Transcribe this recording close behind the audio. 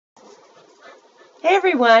Hey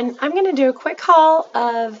everyone, I'm going to do a quick haul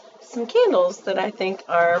of some candles that I think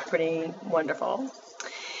are pretty wonderful.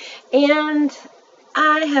 And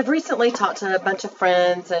I have recently talked to a bunch of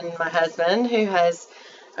friends and my husband who has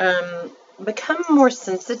become more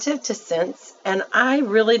sensitive to scents, and I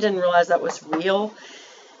really didn't realize that was real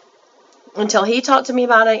until he talked to me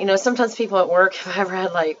about it. You know, sometimes people at work, if I ever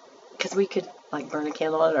had because we could burn a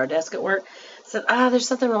candle at our desk at work, said, there's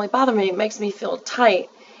something really bothering me. It makes me feel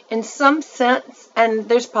tight. In some sense, and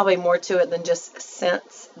there's probably more to it than just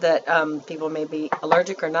scents that people may be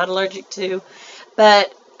allergic or not allergic to,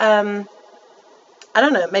 but I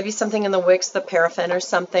don't know, maybe something in the wicks, the paraffin or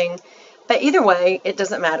something. But either way, it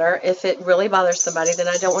doesn't matter. If it really bothers somebody, then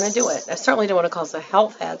I don't want to do it. I certainly don't want to cause a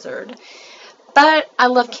health hazard. But I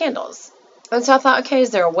love candles. And so I thought, okay, is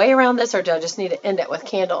there a way around this, or do I just need to end it with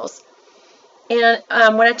candles? And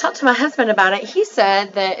when I talked to my husband about it, he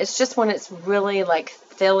said that it's just when it's really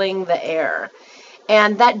filling the air.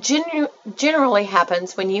 And that generally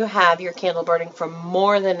happens when you have your candle burning for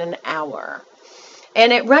more than an hour.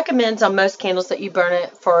 And it recommends on most candles that you burn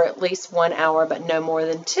it for at least 1 hour, but no more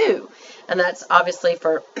than 2. And that's obviously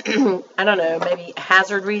for, I don't know, maybe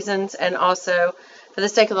hazard reasons, and also for the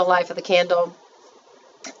sake of the life of the candle.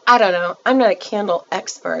 I don't know. I'm not a candle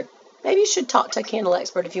expert. Maybe you should talk to a candle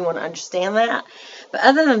expert if you want to understand that. But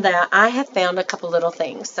other than that, I have found a couple little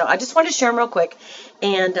things. So I just want to share them real quick,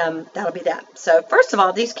 and that'll be that. So first of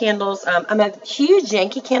all, these candles, I'm a huge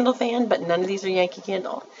Yankee Candle fan, but none of these are Yankee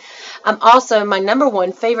Candle. Also, my number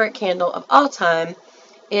one favorite candle of all time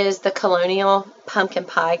is the Colonial Pumpkin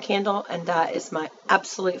Pie candle, and that is my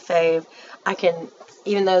absolute fave. I can,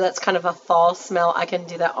 even though that's kind of a fall smell, I can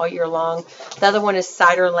do that all year long. The other one is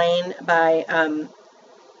Cider Lane by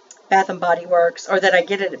Bath and Body Works, or that I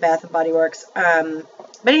get it at Bath and Body Works.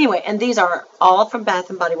 But anyway, and these are all from Bath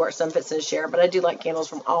and Body Works. Some of it's in a share, but I do like candles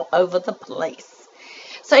from all over the place.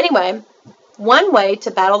 So anyway, one way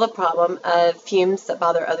to battle the problem of fumes that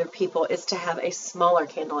bother other people is to have a smaller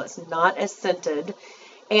candle. It's not as scented,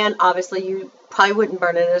 and obviously you probably wouldn't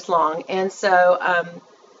burn it as long. And so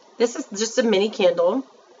this is just a mini candle,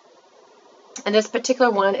 and this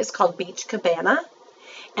particular one is called Beach Cabana.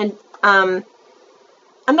 And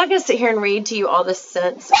I'm not going to sit here and read to you all the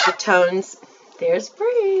scents, the tones. There's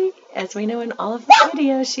Bree. As we know in all of the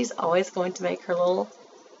videos, she's always going to make her little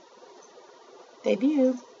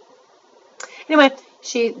debut. Anyway,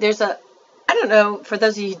 I don't know, for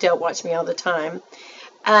those of you who don't watch me all the time,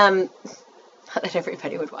 not that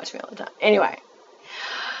everybody would watch me all the time. Anyway,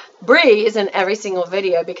 Bree is in every single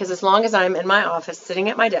video because as long as I'm in my office, sitting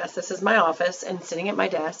at my desk, this is my office, and sitting at my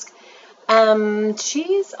desk,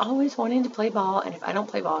 she's always wanting to play ball, and if I don't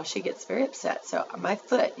play ball, she gets very upset. So my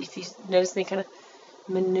foot, if you notice me kind of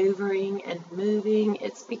maneuvering and moving,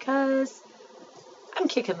 it's because I'm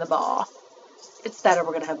kicking the ball. It's that, or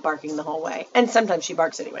we're going to have barking the whole way. And sometimes she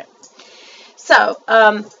barks anyway. So,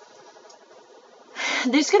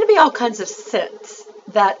 there's going to be all kinds of scents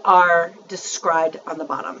that are described on the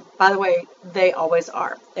bottom. By the way, they always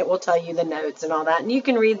are. It will tell you the notes and all that. And you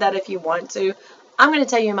can read that if you want to. I'm going to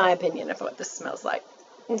tell you my opinion of what this smells like.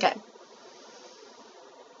 Okay.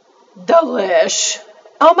 Delish.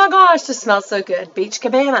 Oh my gosh, this smells so good. Beach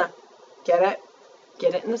Cabana. Get it?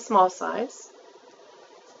 Get it in the small size.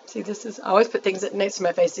 See, I always put things next to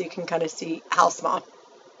my face so you can kind of see how small.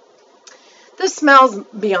 This smells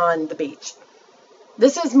beyond the beach.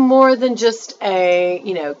 This is more than just a,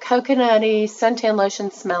 coconutty, suntan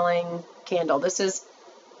lotion smelling candle. This is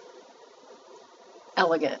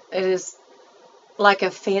elegant. It is like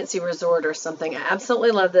a fancy resort or something. I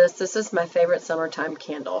absolutely love this. This is my favorite summertime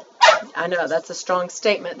candle. I know, that's a strong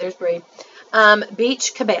statement. There's Bree.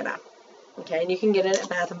 Beach Cabana. Okay, and you can get it at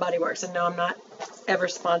Bath and Body Works. And no, I'm not ever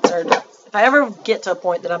sponsored. If I ever get to a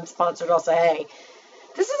point that I'm sponsored, I'll say, hey,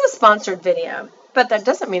 this is a sponsored video. But that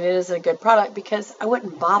doesn't mean it is a good product, because I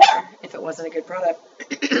wouldn't bother if it wasn't a good product.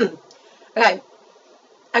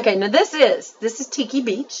 Okay, now this is Tiki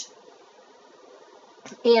Beach.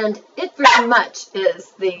 And it very much is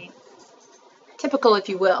the typical, if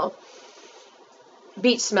you will,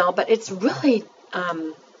 beach smell. But it's really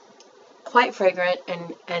quite fragrant,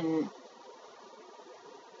 and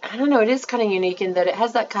I don't know, it is kind of unique in that it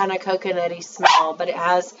has that kind of coconutty smell, but it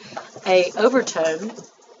has a overtone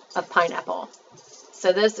of pineapple.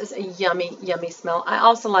 So this is a yummy, yummy smell. I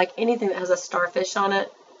also like anything that has a starfish on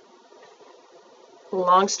it.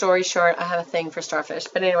 Long story short, I have a thing for starfish.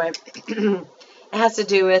 But anyway, it has to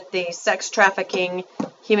do with the sex trafficking,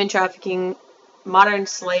 human trafficking, modern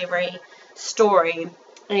slavery story.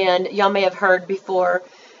 And y'all may have heard before,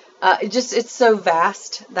 it's so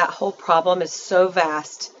vast. That whole problem is so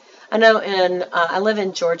vast. I know I live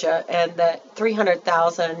in Georgia, and that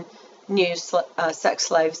 300,000 new sex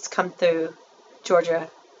slaves come through Georgia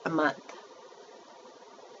a month.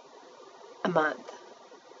 A month.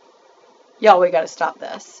 Y'all, we got to stop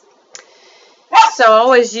this. So I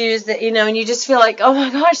always use that, and you just feel like, oh my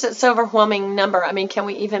gosh, that's an overwhelming number. I mean, can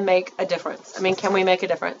we even make a difference? I mean, can we make a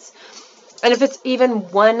difference? And if it's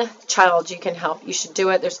even one child you can help, you should do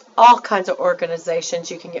it. There's all kinds of organizations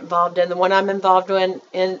you can get involved in. The one I'm involved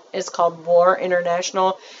in is called WAR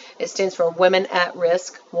International. It stands for Women at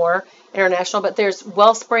Risk, WAR International. But there's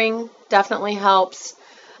Wellspring, definitely helps.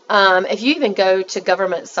 If you even go to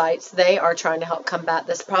government sites, they are trying to help combat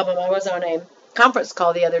this problem. I was on a conference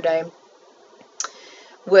call the other day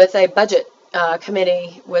with a budget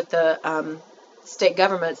committee with the state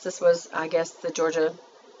governments. This was, I guess, the Georgia.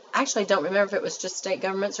 Actually, I don't remember if it was just state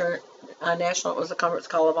governments or national. It was a conference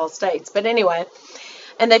call of all states. But anyway,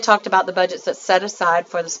 and they talked about the budgets that's set aside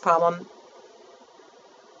for this problem.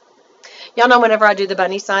 Y'all know whenever I do the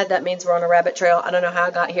bunny side, that means we're on a rabbit trail. I don't know how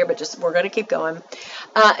I got here, but we're going to keep going.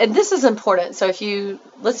 And this is important. So if you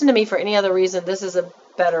listen to me for any other reason, this is a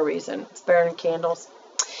better reason. It's better than candles.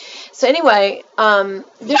 So anyway,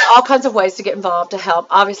 there's all kinds of ways to get involved to help.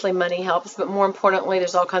 Obviously, money helps, but more importantly,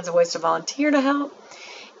 there's all kinds of ways to volunteer to help.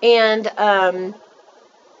 And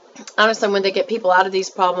honestly, when they get people out of these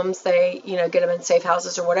problems, they, get them in safe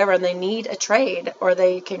houses or whatever, and they need a trade, or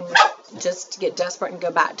they can just get desperate and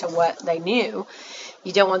go back to what they knew.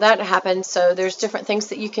 You don't want that to happen, so there's different things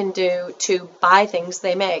that you can do to buy things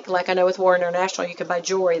they make. Like I know with War International, you can buy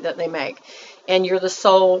jewelry that they make, and you're the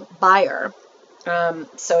sole buyer.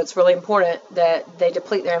 So it's really important that they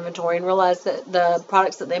deplete their inventory and realize that the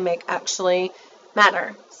products that they make actually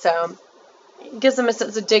matter. So it gives them a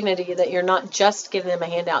sense of dignity that you're not just giving them a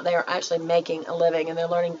handout. They are actually making a living, and they're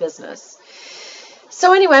learning business.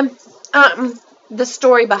 So anyway, the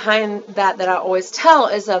story behind that I always tell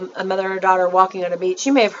is a mother and her daughter walking on a beach.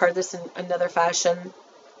 You may have heard this in another fashion.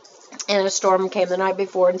 And a storm came the night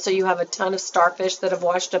before, and so you have a ton of starfish that have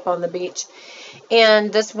washed up on the beach.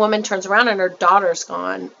 And this woman turns around, and her daughter's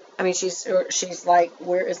gone. I mean, she's like,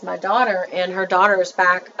 where is my daughter? And her daughter is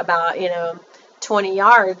back about, 20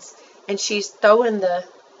 yards, and she's throwing the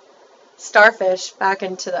starfish back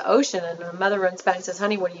into the ocean. And her mother runs back and says,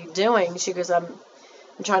 honey, what are you doing? She goes, I'm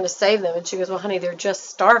trying to save them. And she goes, well, honey, they're just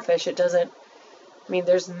starfish.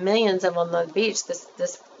 There's millions of them on the beach.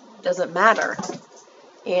 This doesn't matter.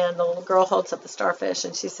 And the little girl holds up the starfish,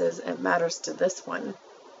 and she says, it matters to this one.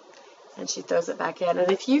 And she throws it back in.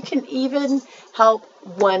 And if you can even help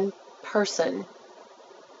one person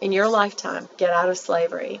in your lifetime get out of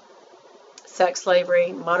slavery, sex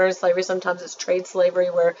slavery, modern slavery, sometimes it's trade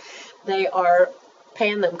slavery where they are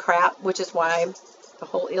paying them crap, which is why the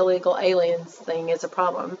whole illegal aliens thing is a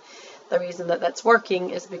problem. The reason that that's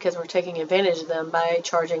working is because we're taking advantage of them by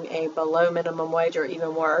charging a below minimum wage or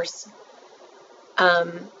even worse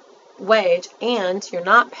wage, and you're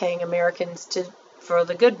not paying Americans for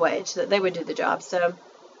the good wage that they would do the job. So,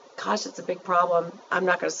 gosh, it's a big problem. I'm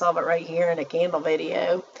not going to solve it right here in a candle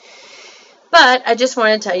video. But I just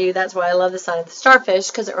want to tell you that's why I love the sign of the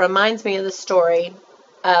starfish, because it reminds me of the story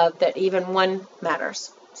of that even one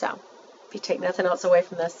matters. So, if you take nothing else away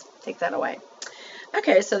from this, take that away.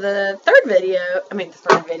 Okay, so the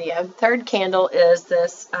third candle is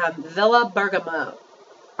this Villa Bergamot,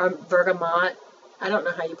 or Bergamot. I don't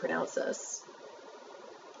know how you pronounce this.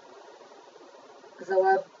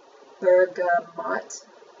 Villa Bergamot.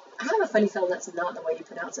 I have a funny feeling that's not the way you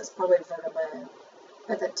pronounce it. It's probably Bergamot.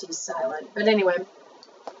 But that T's silent. But anyway,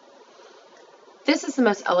 this is the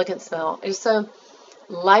most elegant smell. It's so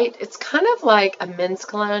light. It's kind of like a men's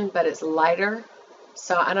cologne, but it's lighter.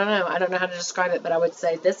 So I don't know. I don't know how to describe it, but I would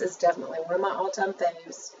say this is definitely one of my all-time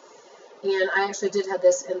faves. And I actually did have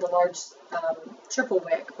this in the large triple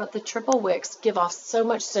wick, but the triple wicks give off so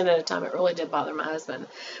much scent at a time, it really did bother my husband.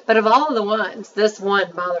 But of all of the ones, this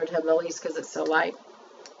one bothered him the least because it's so light.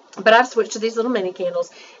 But I've switched to these little mini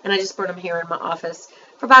candles, and I just burn them here in my office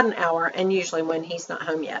for about an hour, and usually when he's not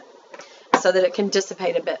home yet, so that it can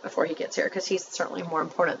dissipate a bit before he gets here, because he's certainly more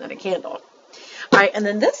important than a candle. All right, and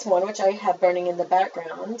then this one, which I have burning in the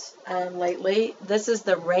background lately, this is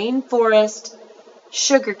the Rainforest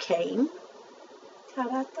Sugarcane. How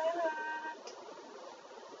about that?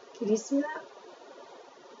 Can you see that?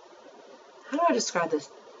 How do I describe this?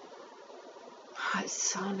 Oh,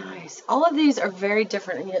 it's so nice. All of these are very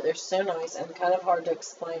different, and yet they're so nice and kind of hard to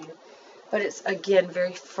explain. But it's, again,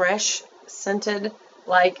 very fresh, scented,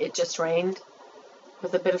 like it just rained,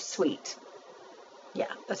 with a bit of sweet.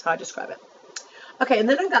 Yeah, that's how I describe it. Okay, and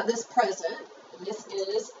then I got this present. This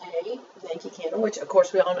is a Yankee candle, which, of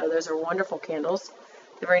course, we all know those are wonderful candles.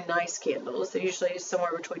 They're very nice candles. They're usually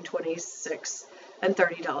somewhere between $26 and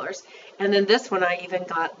 $30. And then this one, I even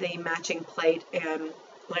got the matching plate and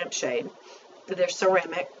lampshade. They're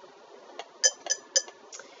ceramic.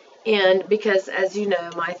 And because, as you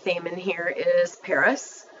know, my theme in here is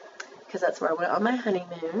Paris, because that's where I went on my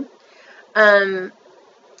honeymoon. And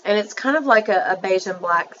it's kind of like a beige and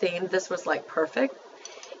black theme. This was like perfect.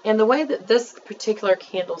 And the way that this particular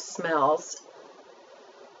candle smells,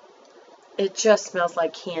 it just smells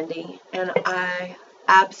like candy. And I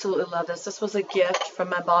absolutely love this. This was a gift from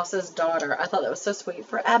my boss's daughter. I thought that was so sweet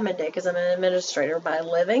for Admin Day because I'm an administrator by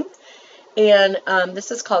living. And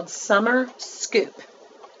this is called Summer Scoop.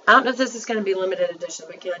 I don't know if this is going to be limited edition,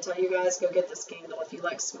 but can I tell you guys, go get this candle if you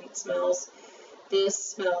like sweet smells. This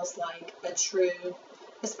smells like a true,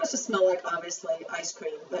 it's supposed to smell like, obviously, ice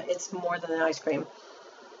cream, but it's more than an ice cream.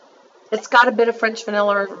 It's got a bit of French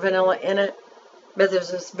vanilla in it, but there's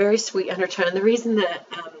this very sweet undertone. The reason that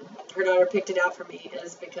her daughter picked it out for me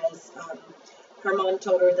is because her mom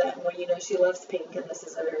told her that, well, you know, she loves pink, and this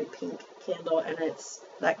is a very pink candle, and it's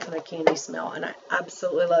that kind of candy smell, and I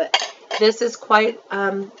absolutely love it. This is quite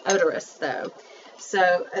odorous, though,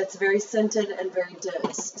 so it's very scented and very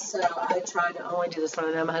dense, so I try to only do this when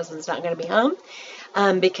I know my husband's not going to be home,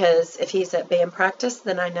 because if he's at band practice,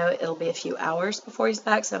 then I know it'll be a few hours before he's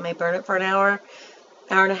back, so I may burn it for an hour,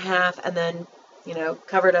 hour and a half, and then, you know,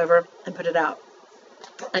 cover it over and put it out.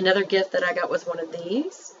 Another gift that I got was one of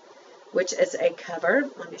these, which is a cover.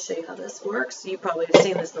 Let me show you how this works. You probably have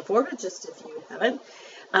seen this before, but just if you haven't.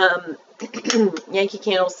 Yankee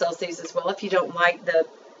Candles sells these as well. If you don't like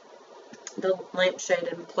the lampshade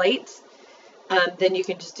and plates, then you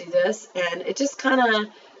can just do this. And it just kind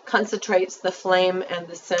of concentrates the flame and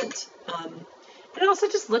the scent. It also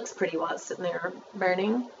just looks pretty while it's sitting there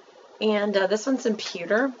burning. And this one's in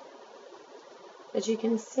pewter, as you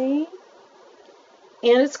can see.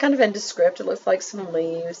 And it's kind of indescript. It looks like some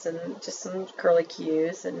leaves and just some curly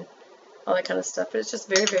cues and all that kind of stuff. But it's just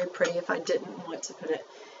very, very pretty if I didn't want to put it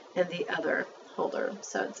in the other holder.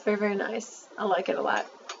 So it's very, very nice. I like it a lot.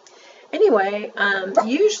 Anyway,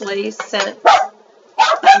 usually scent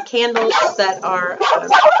candles that are,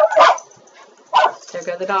 there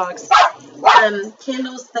go the dogs,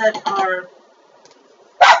 candles that are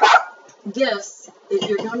gifts. If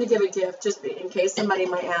you're going to give a gift, just in case somebody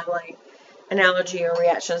might have like an allergy or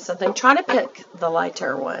reaction to something, try to pick the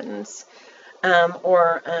lighter ones,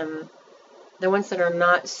 or the ones that are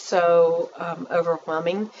not so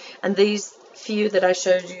overwhelming. And these few that I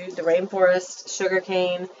showed you, the Rainforest,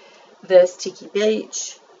 Sugarcane, this Tiki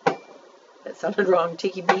Beach, that sounded wrong,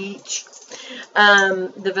 Tiki Beach,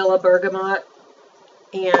 the Villa Bergamot,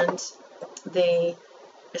 and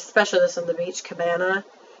especially this one, the Beach Cabana.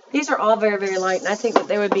 These are all very, very light, and I think that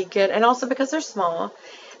they would be good, and also because they're small.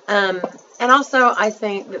 And also, I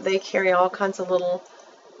think that they carry all kinds of little,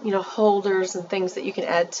 you know, holders and things that you can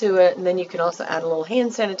add to it. And then you can also add a little hand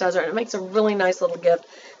sanitizer. And it makes a really nice little gift.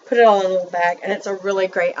 Put it all in a little bag. And it's a really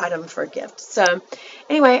great item for a gift. So,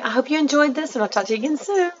 anyway, I hope you enjoyed this. And I'll talk to you again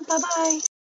soon. Bye-bye.